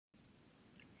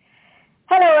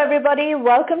Hello, everybody.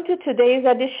 Welcome to today's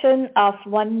edition of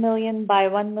 1 Million by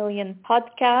 1 Million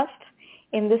podcast.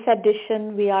 In this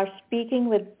edition, we are speaking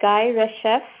with Guy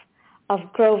Reshef of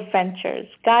Grove Ventures.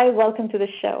 Guy, welcome to the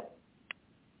show.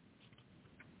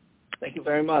 Thank you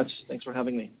very much. Thanks for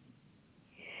having me.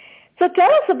 So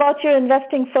tell us about your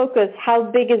investing focus. How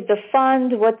big is the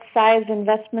fund? What size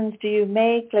investments do you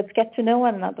make? Let's get to know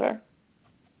one another.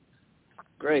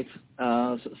 Great.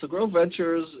 So Grove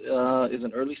Ventures is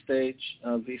an early stage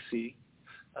VC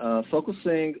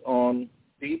focusing on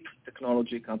deep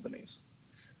technology companies.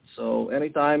 So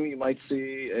anytime you might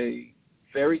see a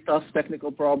very tough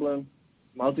technical problem,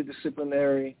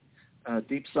 multidisciplinary,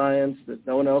 deep science that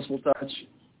no one else will touch,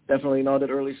 definitely not at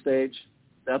early stage,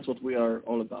 that's what we are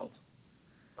all about.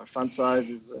 Our fund size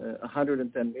is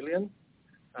 $110 million.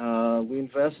 We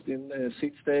invest in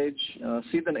seed stage.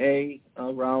 Seed and A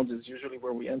rounds is usually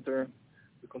where we enter.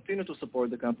 We continue to support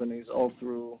the companies all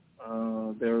through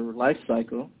their life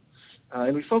cycle.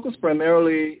 And we focus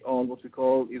primarily on what we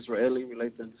call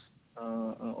Israeli-related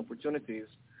opportunities.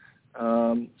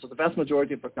 So the vast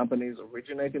majority of our companies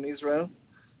originate in Israel.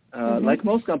 Like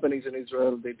most companies in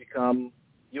Israel, they become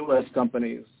U.S.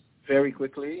 companies very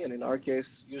quickly, and in our case,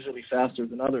 usually faster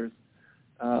than others.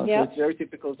 So it's very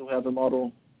typical to have a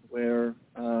model where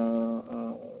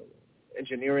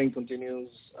engineering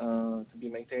continues to be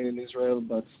maintained in Israel,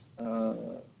 but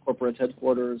corporate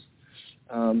headquarters,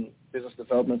 business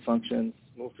development functions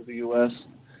move to the U.S.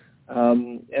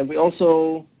 And we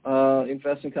also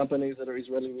invest in companies that are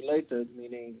Israeli-related,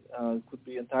 meaning could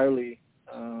be entirely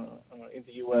in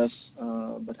the U.S.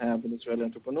 but have an Israeli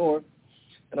entrepreneur.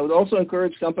 And I would also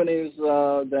encourage companies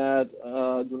that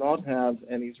do not have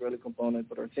any Israeli component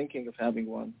but are thinking of having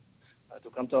one to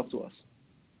come talk to us.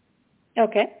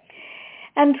 Okay.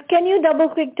 And can you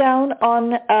double-click down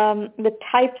on the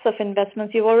types of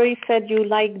investments? You've already said you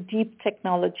like deep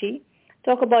technology.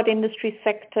 Talk about industry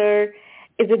sector.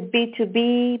 Is it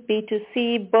B2B,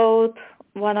 B2C, both,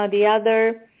 one or the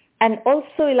other? And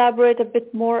also elaborate a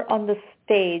bit more on the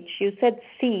stage. You said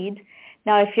seed.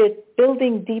 Now, if you're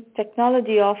building deep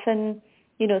technology, often,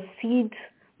 seed,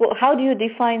 well, how do you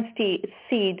define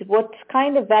seed? What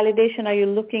kind of validation are you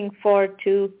looking for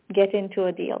to get into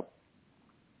a deal?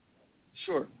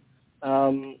 Sure.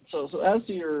 So as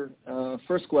to your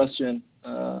first question,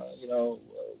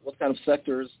 what kind of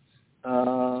sectors,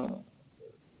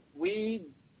 we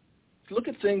look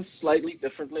at things slightly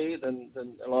differently than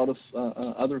a lot of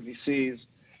other VCs,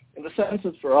 in the sense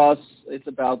that for us, it's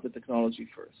about the technology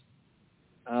first.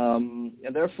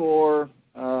 And therefore,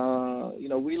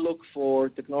 we look for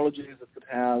technologies that could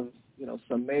have,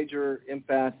 some major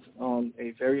impact on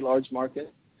a very large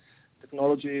market,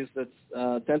 technologies that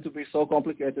tend to be so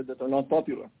complicated that they're not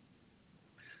popular,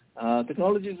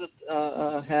 technologies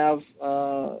that have,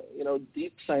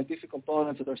 deep scientific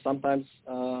components that are sometimes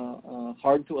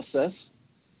hard to assess,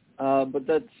 but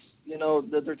that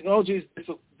their technology is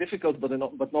difficult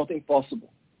but not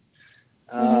impossible.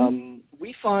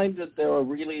 We find that there are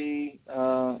really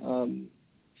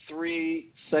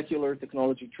three secular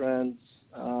technology trends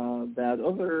that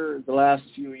over the last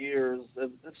few years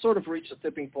have sort of reached a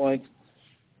tipping point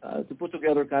to put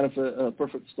together kind of a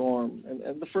perfect storm.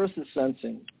 And the first is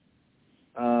sensing.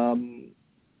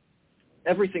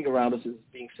 Everything around us is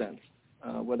being sensed,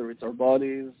 whether it's our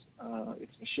bodies,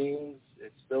 it's machines,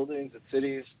 it's buildings, it's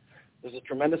cities. There's a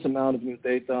tremendous amount of new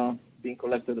data being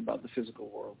collected about the physical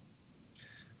world.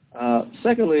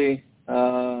 Secondly,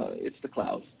 it's the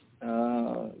cloud.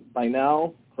 By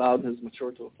now, cloud has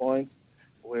matured to a point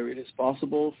where it is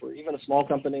possible for even a small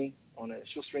company on a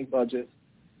shoestring budget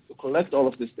to collect all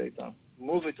of this data,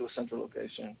 move it to a central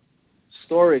location,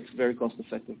 store it very cost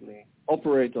effectively,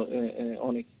 operate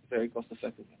on it very cost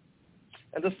effectively.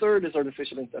 And the third is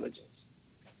artificial intelligence.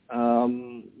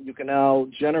 You can now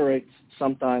generate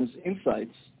sometimes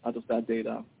insights out of that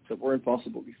data that weren't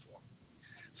possible before.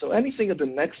 So anything at the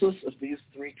nexus of these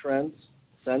three trends,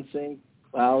 sensing,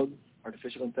 cloud,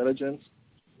 artificial intelligence,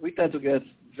 we tend to get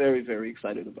very, very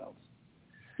excited about.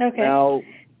 Okay. Now,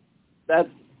 that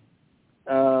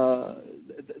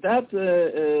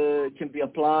can be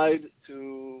applied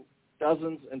to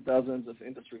dozens and dozens of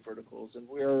industry verticals, and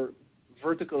we're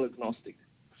vertical agnostic.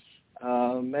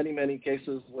 Many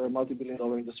cases where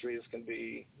multi-billion-dollar industries can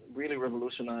be really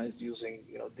revolutionized using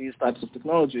these types of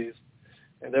technologies.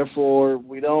 And therefore,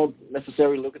 we don't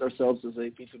necessarily look at ourselves as a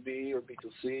B2B or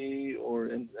B2C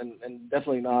and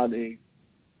definitely not a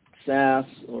SaaS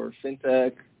or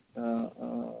fintech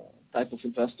type of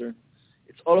investor.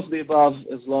 It's all of the above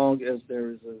as long as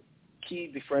there is a key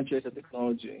differentiated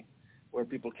technology where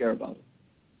people care about it.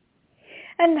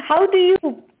 And how do you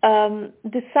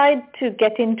decide to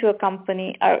get into a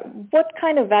company? What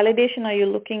kind of validation are you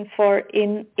looking for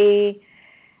in a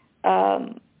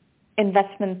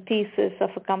investment thesis of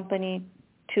a company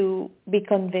to be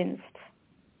convinced?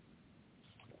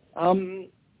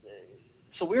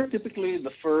 So we're typically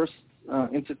the first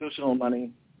institutional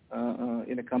money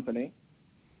in a company.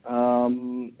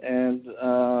 And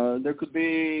there could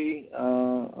be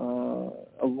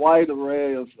a wide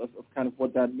array of kind of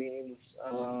what that means.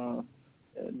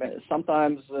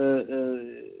 Sometimes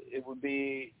it would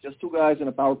be just two guys in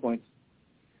a PowerPoint.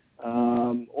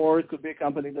 Or it could be a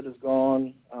company that has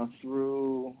gone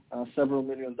through several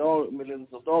millions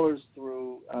of dollars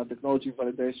through technology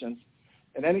validations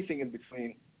and anything in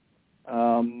between.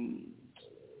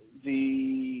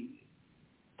 The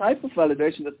type of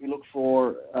validation that we look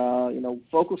for,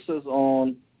 focuses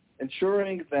on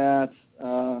ensuring that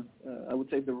I would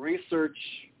say the research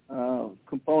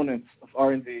component of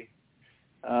R&D,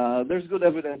 there's good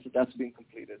evidence that that's being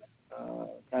completed,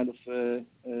 kind of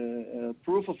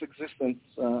proof of existence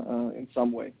in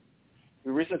some way.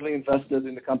 We recently invested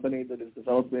in a company that is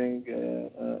developing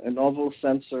a novel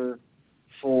sensor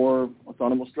for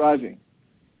autonomous driving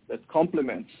that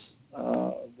complements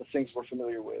the things we're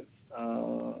familiar with,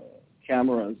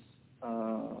 cameras,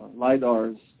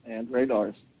 LiDARs, and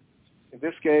radars. In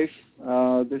this case,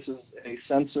 this is a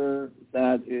sensor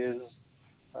that is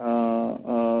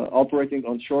operating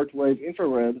on shortwave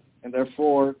infrared and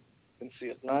therefore can see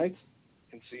at night,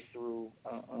 can see through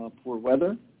poor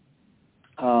weather.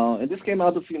 And this came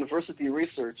out of university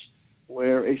research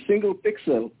where a single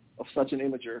pixel of such an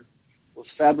imager was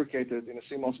fabricated in a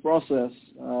CMOS process,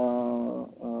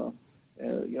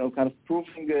 kind of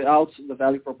proving out the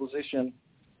value proposition.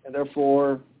 And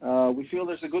therefore, we feel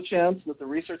there's a good chance that the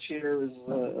research here is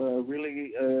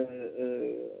really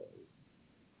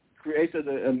created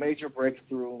a major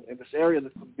breakthrough in this area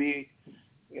that could be,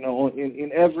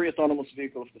 in every autonomous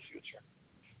vehicle of the future.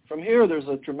 From here, there's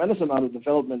a tremendous amount of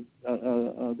development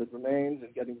that remains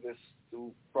in getting this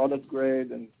to product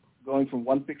grade and going from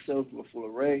one pixel to a full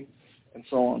array and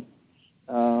so on.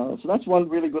 So that's one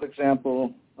really good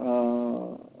example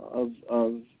of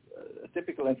a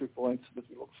typical entry point that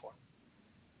we look for.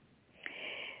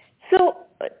 So,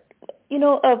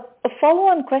 a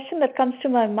follow-on question that comes to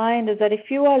my mind is that if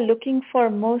you are looking for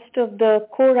most of the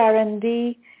core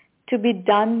R&D to be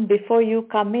done before you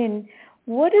come in,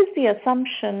 what is the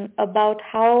assumption about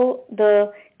how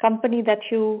the company that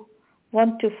you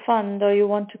want to fund or you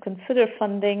want to consider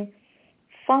funding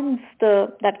funds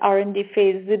that R&D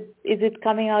phase? Is it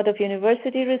coming out of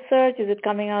university research? Is it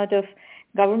coming out of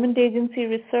government agency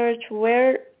research?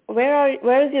 Where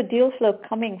is your deal flow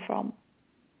coming from?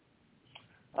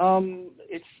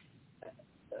 It's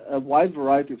a wide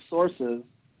variety of sources.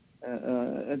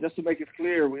 And just to make it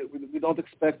clear, we don't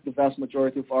expect the vast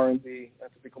majority of R&D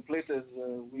to be completed.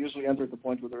 We usually enter at the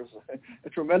point where there's a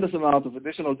tremendous amount of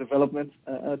additional development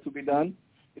to be done.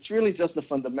 It's really just the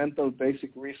fundamental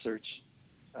basic research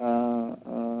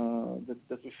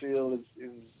that we feel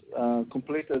is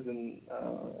completed and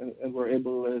we're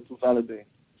able to validate.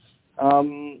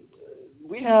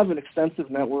 We have an extensive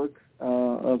network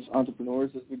of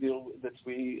entrepreneurs that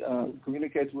we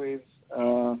communicate with.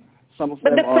 Some of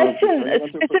them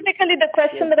specifically the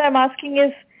question that I'm asking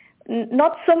is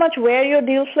not so much where your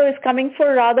deal flow is coming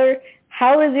from, rather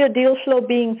how is your deal flow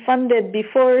being funded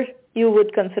before you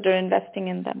would consider investing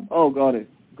in them? Oh, got it.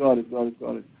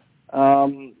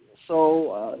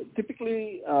 So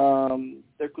typically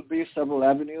there could be several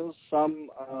avenues. Some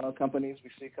companies we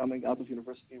see coming out of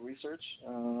university research,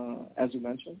 as you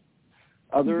mentioned.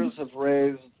 Others have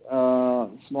raised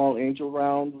small angel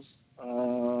rounds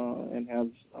and have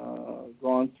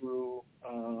gone through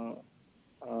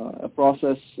a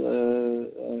process,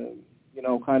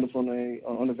 kind of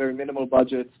on a very minimal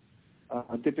budget,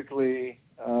 typically,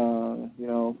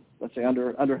 let's say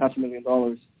under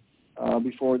 $500,000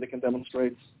 before they can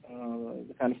demonstrate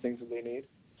the kind of things that they need.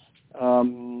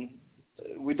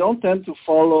 We don't tend to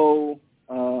follow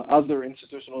other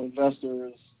institutional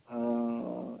investors,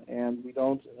 and we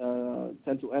don't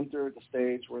tend to enter the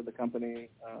stage where the company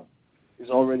is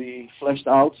already fleshed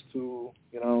out to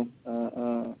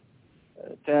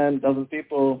 10 dozen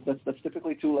people. That's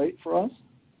typically too late for us.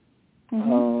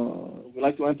 We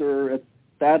like to enter at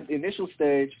that initial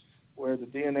stage where the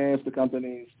DNA of the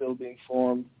company is still being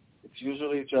formed. It's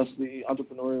usually just the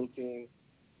entrepreneurial team,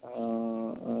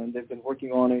 and they've been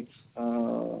working on it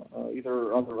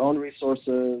either on their own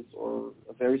resources or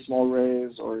a very small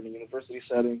raise or in a university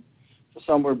setting, so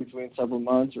somewhere between several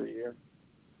months or a year.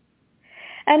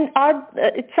 And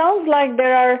it sounds like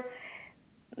there are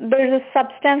there's a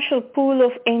substantial pool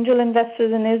of angel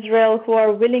investors in Israel who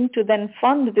are willing to then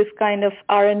fund this kind of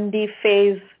R&D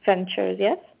phase ventures,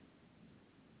 yes?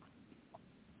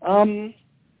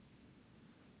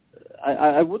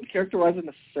 I wouldn't characterize it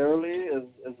necessarily as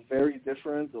very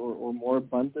different or more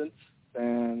abundant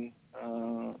than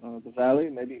the Valley.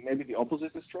 Maybe the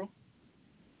opposite is true.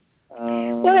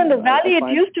 Well, in the Valley, it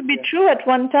used to be true at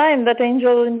one time that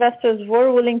angel investors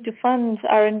were willing to fund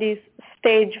R&D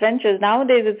stage ventures.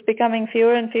 Nowadays, it's becoming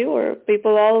fewer and fewer.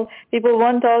 People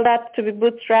want all that to be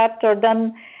bootstrapped or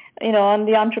done, on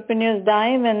the entrepreneur's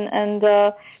dime, and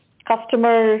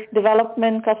customer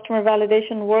development, customer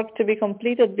validation work to be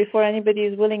completed before anybody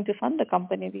is willing to fund a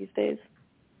company these days.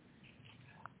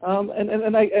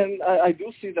 And I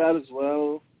do see that as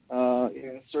well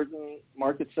in certain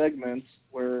market segments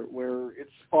where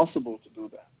it's possible to do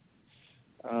that.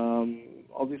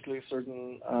 Obviously,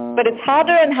 certain. But it's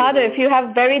harder and harder. If you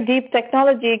have very deep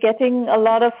technology, getting a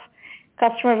lot of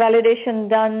customer validation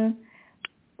done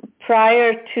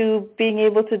prior to being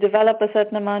able to develop a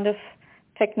certain amount of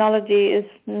technology is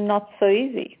not so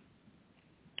easy.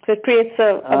 So it creates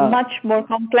a much more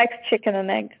complex chicken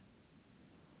and egg.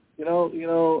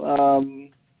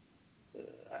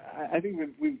 I think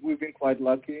we've been quite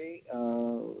lucky.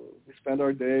 We spend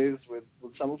our days with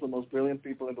some of the most brilliant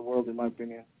people in the world, in my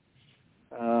opinion.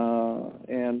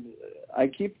 And I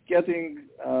keep getting,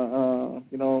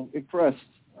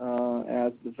 impressed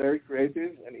at the very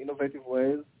creative and innovative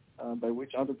ways by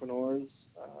which entrepreneurs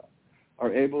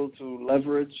are able to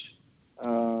leverage,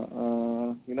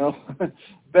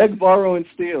 beg, borrow, and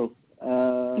steal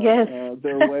yes.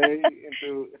 their way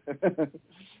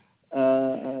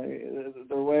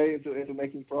into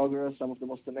making progress. Some of the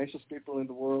most tenacious people in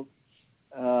the world,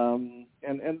 and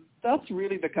that's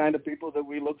really the kind of people that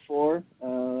we look for.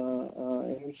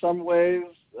 And in some ways,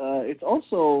 it's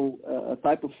also a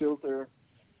type of filter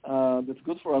that's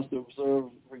good for us to observe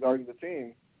regarding the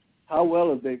team. How well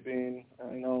have they been,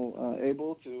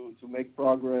 able to make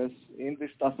progress in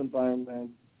this tough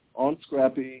environment on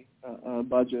scrappy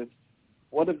budget?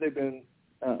 What have they been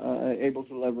able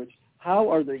to leverage? How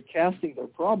are they casting their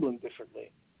problem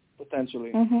differently,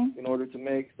 potentially, in order to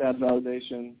make that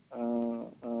validation,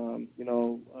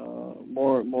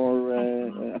 more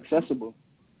accessible?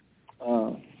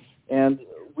 And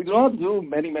we do not do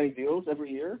many deals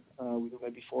every year. We do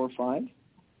maybe 4 or 5.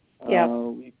 Yeah.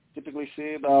 We typically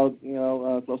see about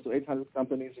close to 800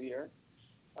 companies a year.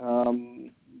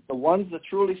 The ones that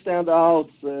truly stand out,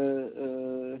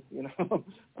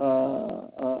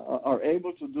 are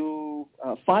able to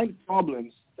find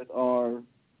problems that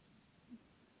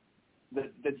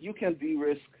you can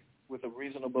de-risk with a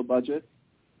reasonable budget,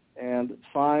 and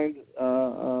find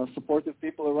supportive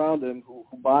people around them who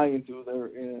buy into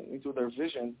their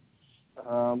vision.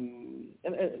 And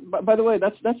by the way,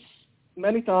 that's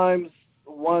many times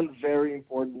one very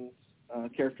important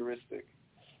characteristic.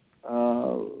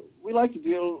 We like to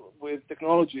deal with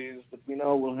technologies that we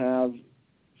know will have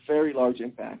very large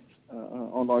impact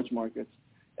on large markets,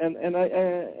 and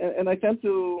I tend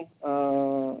to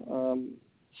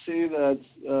see that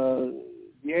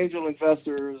the angel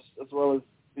investors as well as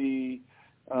the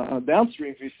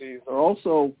downstream VCs are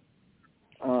also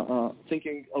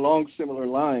thinking along similar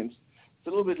lines. It's a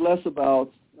little bit less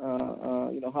about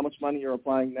how much money you're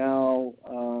applying now,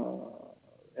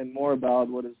 and more about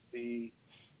what is the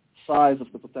size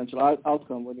of the potential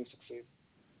outcome when you succeed.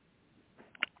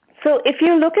 So if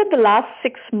you look at the last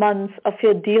 6 months of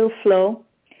your deal flow,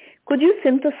 could you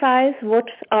synthesize what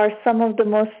are some of the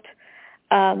most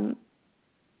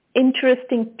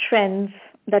interesting trends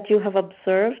that you have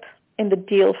observed in the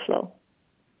deal flow?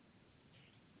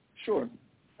 Sure.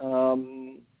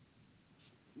 One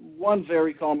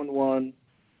very common one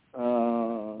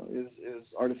is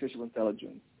artificial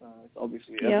intelligence. It's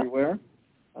obviously everywhere.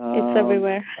 It's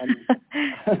everywhere.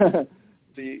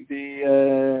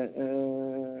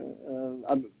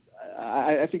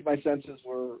 I think my senses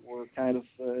were kind of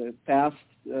past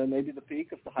maybe the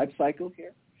peak of the hype cycle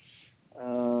here,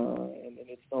 and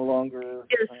it's no longer.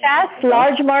 SaaS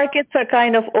large markets are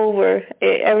kind of over.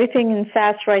 Everything in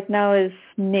SaaS right now is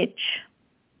niche.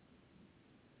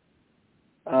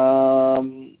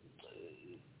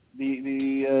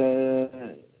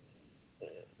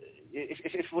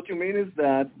 If what you mean is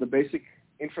that the basic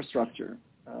infrastructure,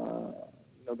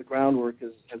 the groundwork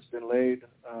has been laid,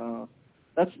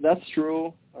 that's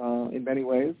true in many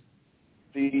ways.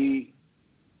 The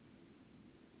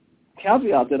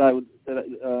caveat that I would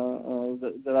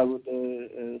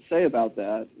say about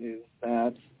that is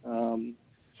that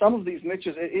some of these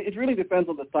niches, it really depends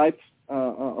on the type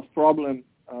of problem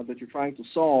that you're trying to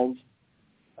solve.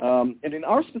 And in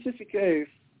our specific case,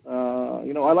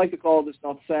 I like to call this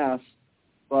not SaaS,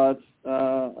 but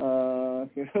for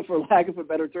lack of a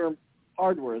better term,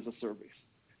 hardware as a service.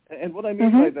 And what I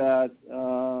mean by that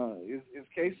is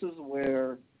cases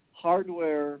where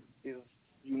hardware is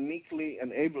uniquely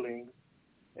enabling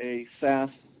a SaaS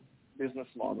business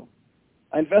model.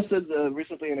 I invested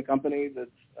recently in a company that's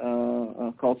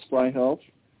called Spry Health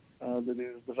that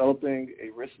is developing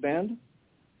a wristband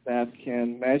that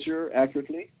can measure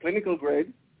accurately, clinical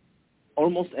grade,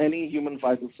 almost any human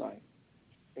vital sign,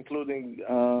 including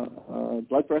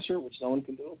blood pressure, which no one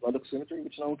can do, blood oximetry,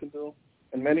 which no one can do,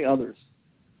 and many others.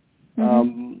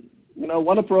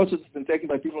 One approach that's been taken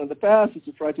by people in the past is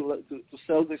to try to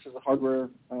sell this as a hardware,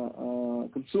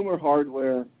 consumer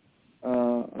hardware,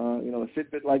 a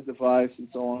Fitbit-like device, and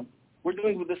so on. We're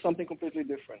doing with this something completely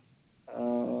different.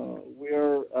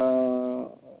 We're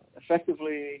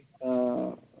effectively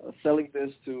selling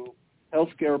this to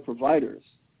healthcare providers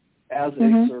as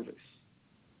a service.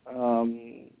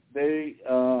 They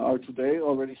are today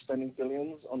already spending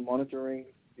billions on monitoring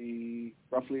the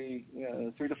roughly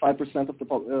 3 to 5% of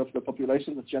the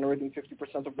population that's generating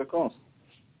 50% of their cost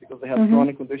because they have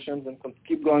chronic conditions and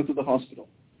keep going to the hospital.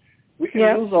 We can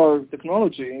use our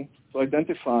technology to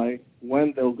identify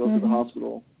when they'll go to the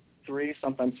hospital 3,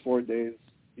 sometimes 4 days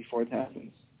before it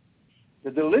happens.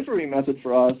 The delivery method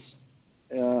for us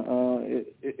is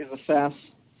a SaaS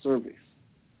service,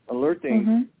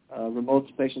 alerting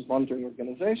remote patient monitoring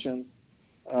organizations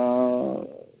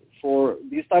for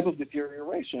these type of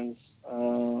deteriorations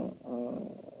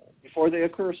before they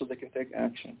occur so they can take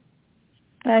action.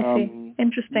 I see.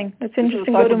 Interesting. That's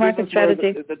interesting go-to-market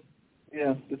strategy. That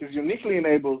is uniquely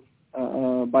enabled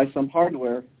by some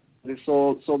hardware that is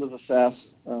sold as a SaaS,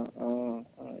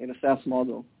 in a SaaS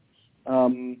model.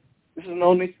 This is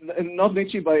not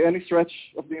niche by any stretch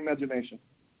of the imagination.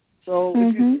 So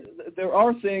there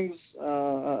are things,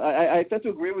 I tend to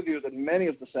agree with you that many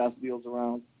of the SaaS deals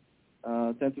around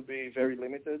tend to be very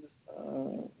limited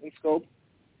in scope.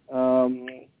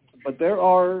 But there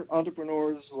are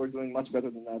entrepreneurs who are doing much better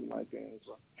than that, in my opinion, as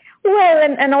well.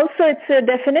 Well, and also it's a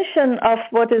definition of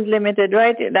what is limited,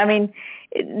 right? I mean,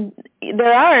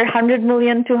 there are $100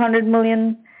 million, $200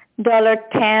 million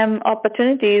TAM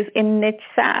opportunities in niche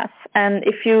SaaS. And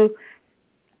if you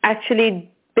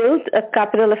actually build a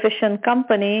capital-efficient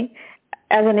company,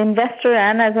 as an investor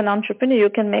and as an entrepreneur, you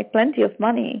can make plenty of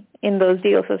money in those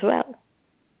deals as well.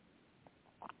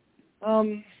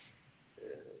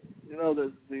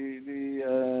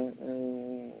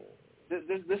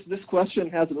 This question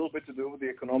has a little bit to do with the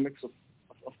economics of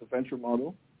the venture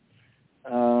model,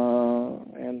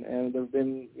 and there's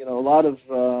been a lot of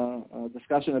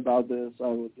discussion about this. I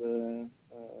would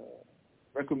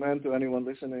recommend to anyone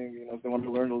listening, if they want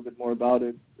to learn a little bit more about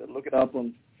it, look it up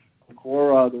on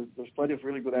Quora. There's plenty of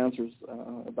really good answers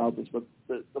about this. But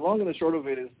the long and the short of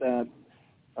it is that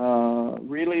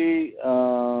really,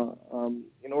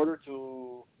 in order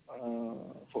to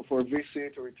for a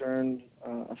VC to return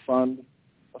a fund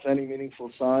of any meaningful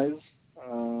size,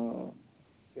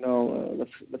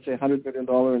 let's say $100 million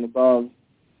and above,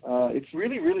 it's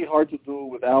really, really hard to do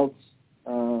without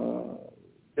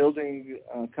building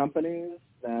companies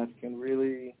that can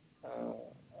really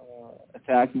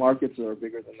attack markets that are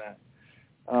bigger than that.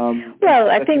 Well,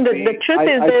 I think the truth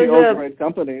is there's great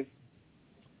companies,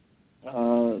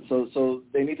 so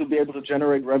they need to be able to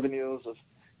generate revenues of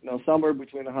somewhere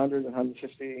between $100 and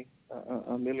 $150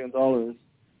 million.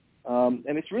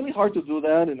 And it's really hard to do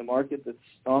that in a market that's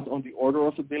not on the order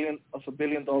of $1 billion.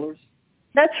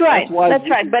 That's right. That's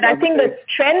right. But I think the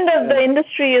trend of the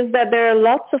industry is that there are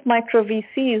lots of micro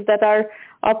VCs that are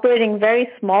operating very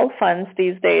small funds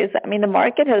these days. I mean, the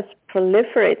market has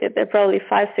proliferated. There are probably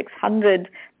 500-600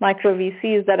 micro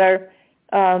VCs that are,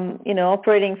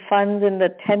 operating funds in the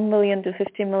 $10 million to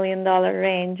 $50 million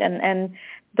range. And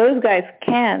those guys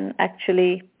can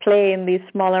actually play in these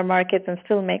smaller markets and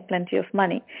still make plenty of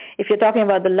money. If you're talking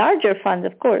about the larger funds,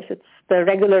 of course, it's the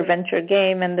regular venture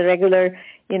game and the regular,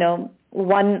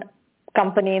 one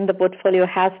company in the portfolio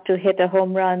has to hit a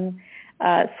home run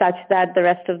such that the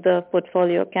rest of the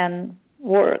portfolio can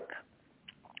work.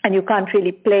 And you can't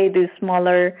really play these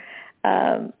smaller,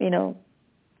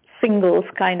 singles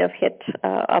kind of hit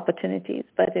opportunities.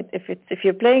 But if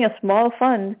you're playing with a small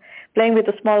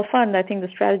fund, I think the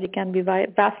strategy can be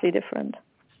vastly different.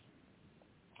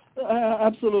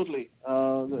 Absolutely.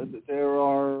 There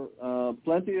are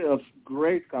plenty of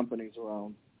great companies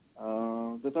around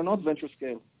that are not venture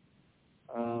scale.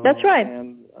 That's right. I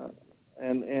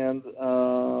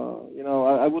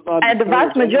would not. And the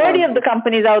vast majority of the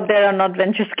companies out there are not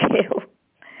venture scale.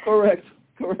 Correct.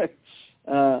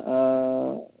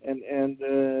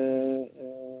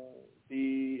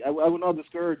 I would not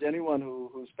discourage anyone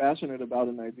who's passionate about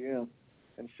an idea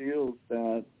and feels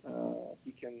that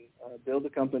he can build a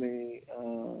company,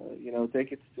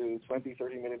 take it to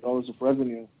 $20-30 million of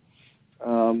revenue,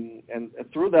 and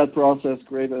through that process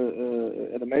create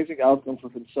an amazing outcome for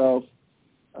himself.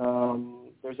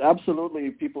 There's absolutely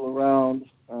people around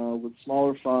with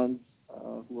smaller funds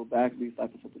who will back these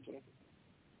types of opportunities.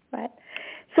 Right.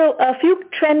 So a few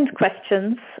trend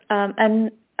questions,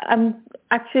 and I'm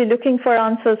actually looking for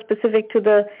answers specific to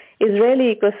the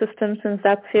Israeli ecosystem since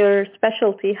that's your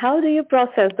specialty. How do you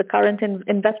process the current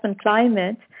investment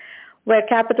climate where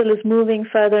capital is moving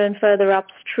further and further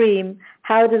upstream?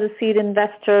 How does a seed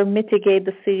investor mitigate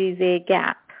the Series A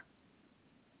gap?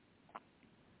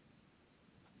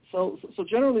 So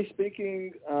generally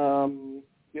speaking,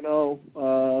 this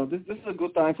is a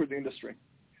good time for the industry.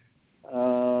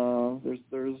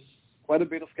 There's quite a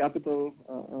bit of capital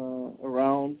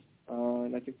around,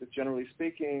 and I think that generally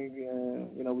speaking,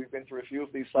 we've been through a few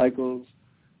of these cycles.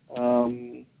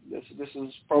 This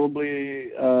is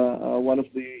probably one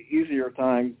of the easier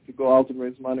times to go out and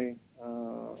raise money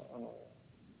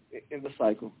in the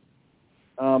cycle.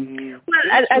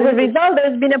 As a result,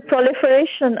 there's been a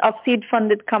proliferation of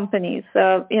seed-funded companies.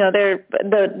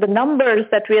 The numbers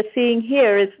that we are seeing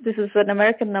here this is an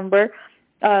American number,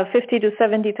 50 to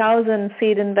 70,000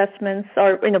 seed investments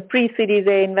or pre-Series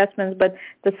A investments, but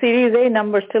the Series A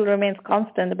number still remains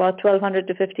constant, about 1,200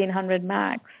 to 1,500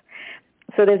 max.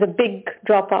 So there's a big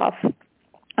drop-off.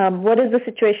 What is the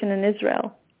situation in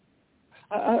Israel?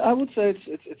 I would say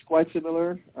it's quite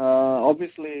similar.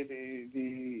 Obviously,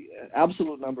 the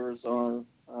absolute numbers are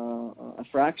a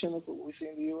fraction of what we see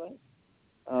in the U.S.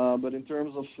 But in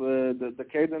terms of the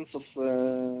cadence of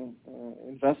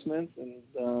investment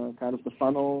and kind of the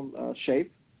funnel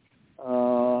shape,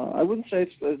 I wouldn't say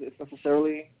it's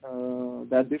necessarily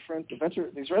that different. The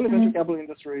Israeli venture capital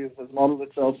industry has modeled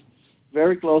itself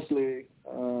very closely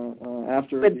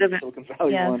after the Silicon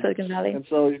Valley one. Silicon Valley. And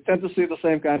so you tend to see the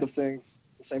same kind of things,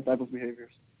 the same type of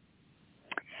behaviors.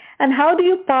 And how do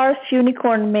you parse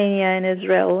unicorn mania in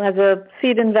Israel? As a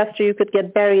seed investor, you could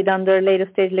get buried under later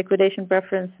stage liquidation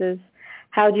preferences.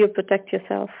 How do you protect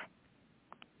yourself?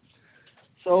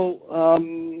 So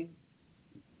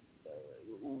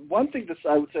one thing that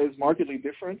I would say is markedly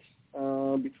different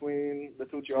between the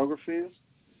two geographies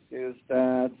is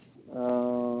that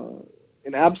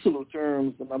in absolute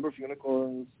terms, the number of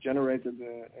unicorns generated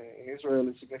in Israel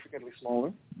is significantly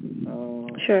smaller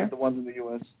than the ones in the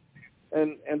U.S.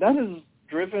 And that has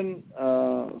driven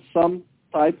some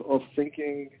type of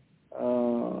thinking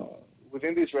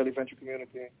within the Israeli venture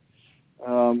community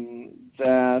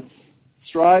that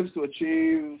strives to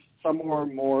achieve some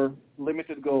more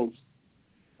limited goals.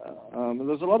 And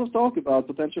there's a lot of talk about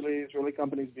potentially Israeli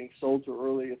companies being sold too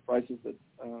early at prices that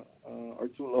are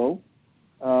too low.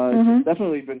 It's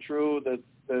definitely been true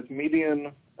that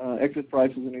median exit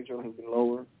prices in Israel have been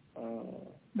lower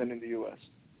than in the U.S.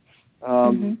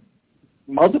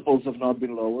 Multiples have not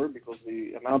been lower because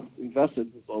the amount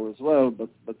invested is lower as well, but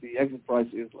the exit price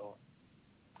is lower.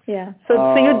 Yeah.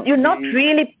 So you're not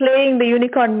really playing the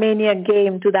unicorn mania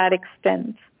game to that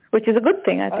extent, which is a good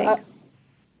thing, I think.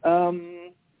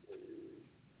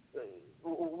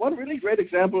 One really great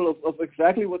example of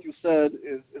exactly what you said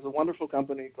is a wonderful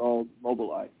company called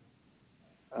Mobileye.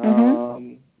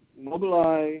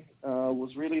 Mobileye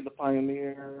was really the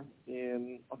pioneer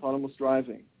in autonomous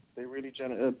driving. They really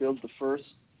built the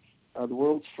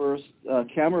world's first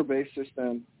camera-based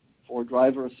system for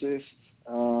driver assist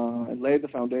and laid the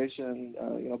foundation,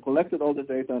 collected all the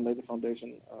data and laid the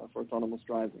foundation for autonomous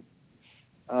driving.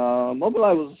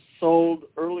 Mobileye was sold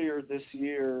earlier this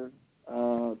year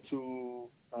to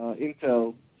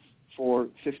Intel for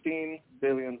 $15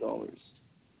 billion.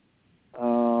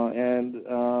 And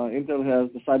Intel has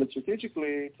decided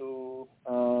strategically to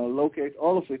locate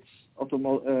all of its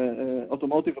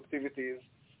automotive activities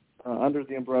under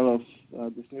the umbrella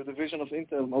of this new division of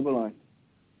Intel, Mobileye.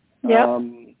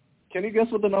 Can you guess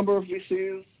what the number of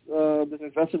VCs that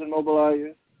invested in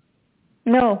Mobileye is?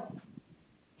 No.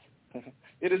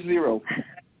 It is 0.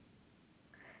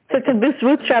 So it's a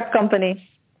bootstrap company.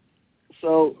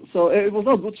 So it was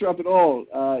not bootstrap at all.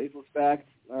 It was backed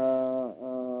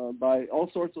by all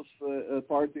sorts of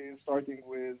parties, starting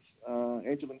with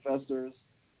angel investors,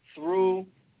 through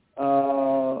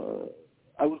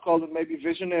I would call them maybe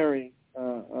visionary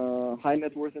high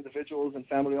net worth individuals and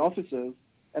family offices,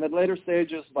 and at later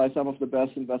stages by some of the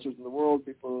best investors in the world,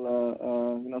 people,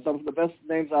 some of the best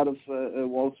names out of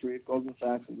Wall Street, Goldman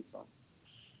Sachs, and so on.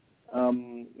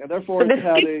 And therefore, so this it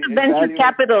had a venture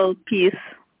capital piece.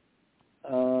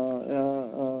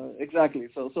 Exactly.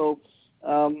 So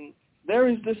there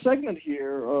is this segment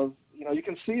here of, you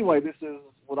can see why this is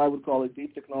what I would call a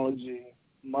deep technology,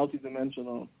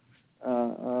 multi-dimensional,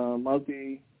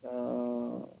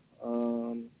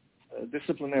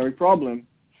 disciplinary problem.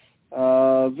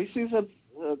 VCs have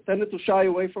tended to shy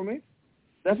away from it.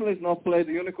 Definitely has not played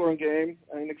the unicorn game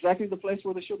in exactly the place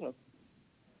where they should have.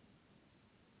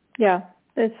 Yeah,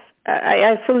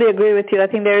 I fully agree with you. I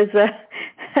think there is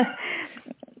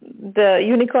the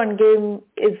unicorn game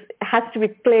has to be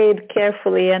played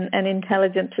carefully and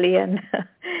intelligently, and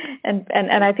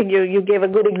I think you gave a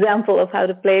good example of how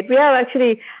to play it.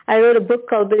 I wrote a book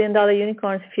called $1 Billion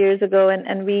Unicorns a few years ago,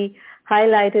 and we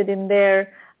highlighted in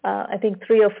there I think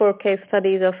 3 or 4 case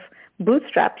studies of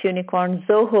bootstrapped unicorns.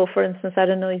 Zoho, for instance, I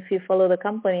don't know if you follow the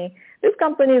company. This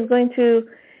company is going to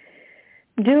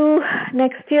do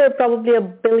next year probably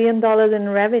 $1 billion in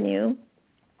revenue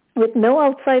with no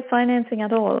outside financing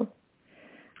at all.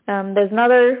 There's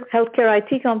another healthcare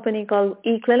IT company called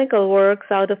eClinicalWorks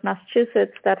out of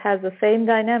Massachusetts that has the same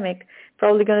dynamic,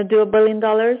 probably going to do $1 billion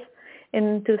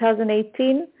in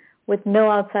 2018 with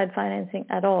no outside financing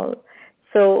at all.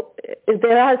 So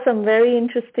there are some very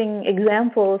interesting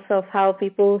examples of how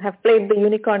people have played the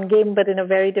unicorn game, but in a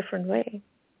very different way.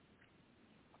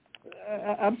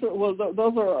 Absolutely. Well,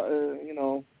 those are,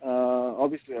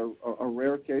 obviously are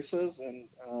rare cases, and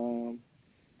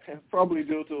probably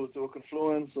due to a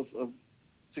confluence of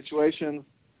situations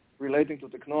relating to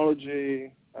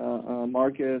technology,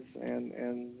 markets,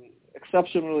 and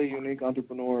exceptionally unique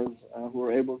entrepreneurs who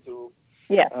are able to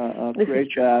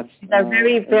create that. They're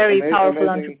very, very powerful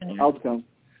entrepreneurs. Outcome.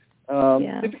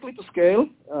 Typically, to scale,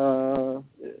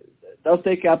 it does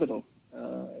take capital.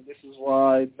 This is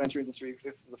why venture industry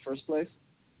exists in the first place.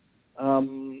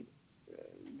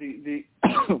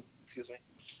 Excuse me.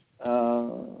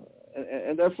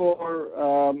 And therefore,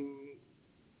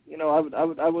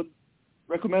 I would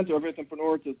recommend to every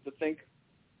entrepreneur to think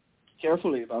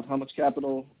carefully about how much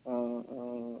capital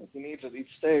he needs at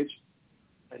each stage,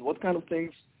 and what kind of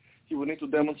things he would need to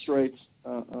demonstrate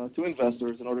to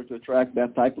investors in order to attract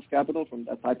that type of capital from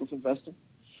that type of investor.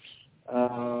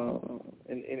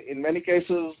 In many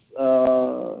cases,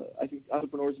 I think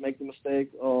entrepreneurs make the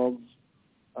mistake of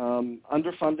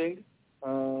underfunding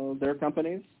their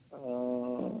companies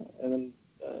and then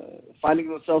finding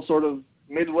themselves sort of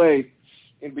midway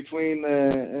in between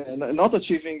not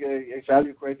achieving a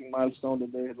value-creating milestone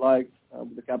that they had liked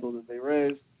with the capital that they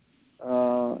raised,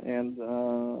 and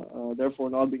therefore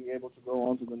not being able to go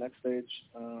on to the next stage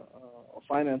of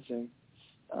financing.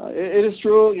 It is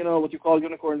true, what you call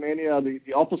unicorn mania,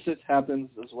 the opposite happens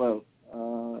as well.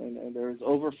 And there is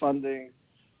overfunding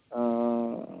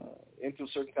into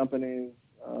certain companies,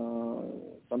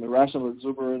 some irrational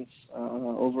exuberance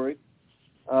over it.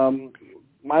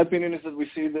 My opinion is that we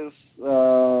see this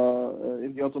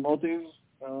in the automotive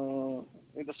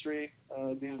industry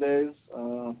these days.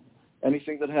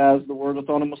 Anything that has the word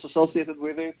autonomous associated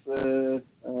with it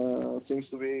seems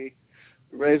to be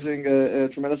raising a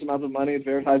tremendous amount of money at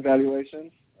very high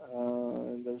valuations.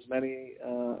 And there's many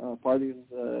parties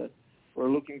who are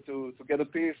looking to get a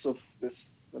piece of this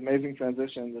amazing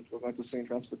transition that we're going to see in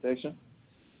transportation.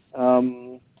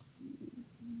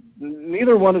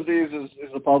 Neither one of these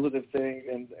is a positive thing,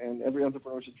 and every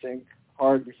entrepreneur should think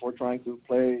hard before trying to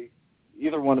play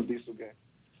either one of these two games.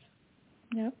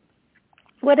 Yeah.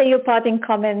 What are your parting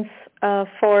comments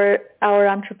for our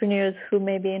entrepreneurs who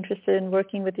may be interested in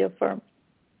working with your firm?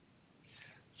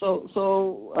 So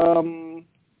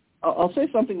I'll say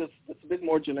something that's a bit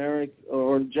more generic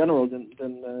or general than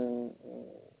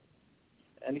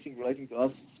anything relating to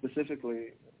us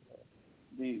specifically.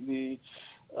 The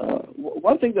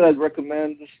one thing that I'd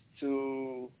recommend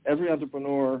to every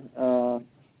entrepreneur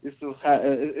is to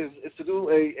do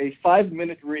a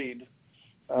 5-minute read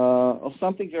of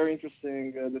something very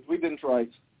interesting that we didn't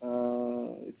write.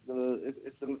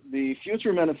 It's the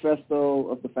Future Manifesto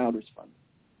of the Founders Fund.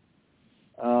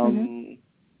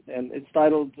 And it's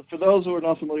titled, for those who are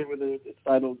not familiar with it, it's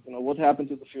titled, What Happened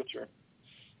to the Future?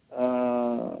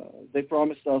 They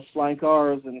promised us flying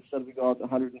cars, and instead we got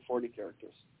 140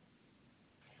 characters.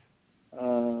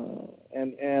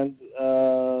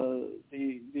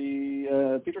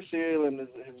 Peter Thiel and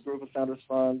his group of Founders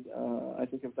Fund, I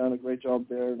think, have done a great job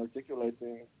there in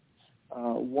articulating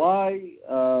why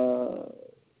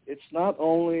it's not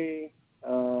only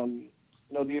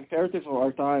the imperative of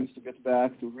our times to get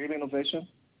back to real innovation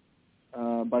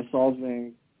by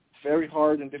solving very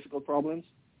hard and difficult problems.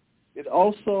 It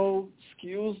also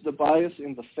skews the bias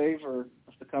in the favor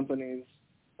of the companies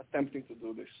attempting to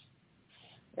do this.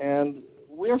 And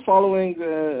we're following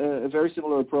a very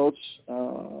similar approach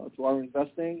to our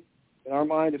investing. In our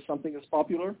mind, if something is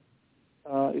popular,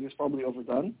 it is probably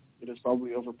overdone, it is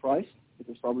probably overpriced, it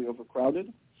is probably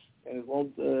overcrowded, and it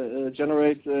won't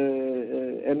generate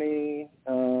any,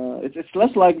 it's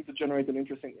less likely to generate an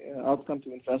interesting outcome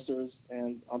to investors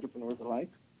and entrepreneurs alike.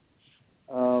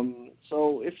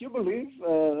 So if you believe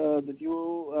that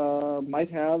you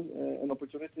might have an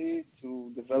opportunity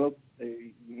to develop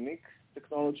a unique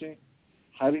technology,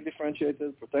 highly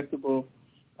differentiated, protectable,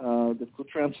 that could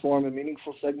transform a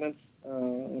meaningful segment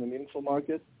in a meaningful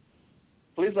market,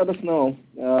 please let us know.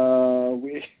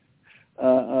 We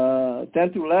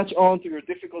tend to latch on to your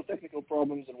difficult technical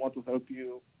problems and want to help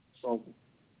you solve them.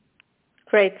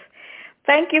 Great.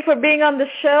 Thank you for being on the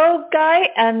show, Guy,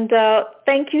 and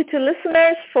thank you to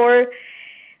listeners for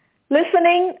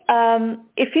listening.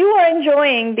 If you are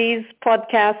enjoying these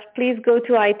podcasts, please go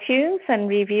to iTunes and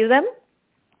review them.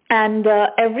 And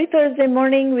every Thursday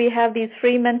morning, we have these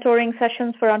free mentoring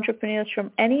sessions for entrepreneurs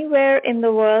from anywhere in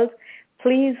the world.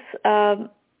 Please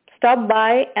stop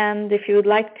by, and if you would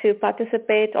like to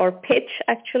participate or pitch,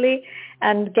 actually,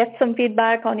 and get some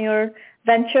feedback on your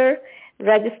venture,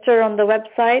 register on the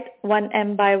website,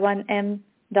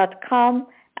 1mby1m.com,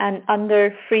 and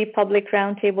under free public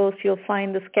roundtables, you'll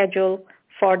find the schedule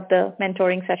for the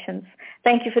mentoring sessions.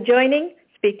 Thank you for joining.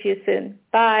 Speak to you soon.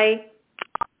 Bye.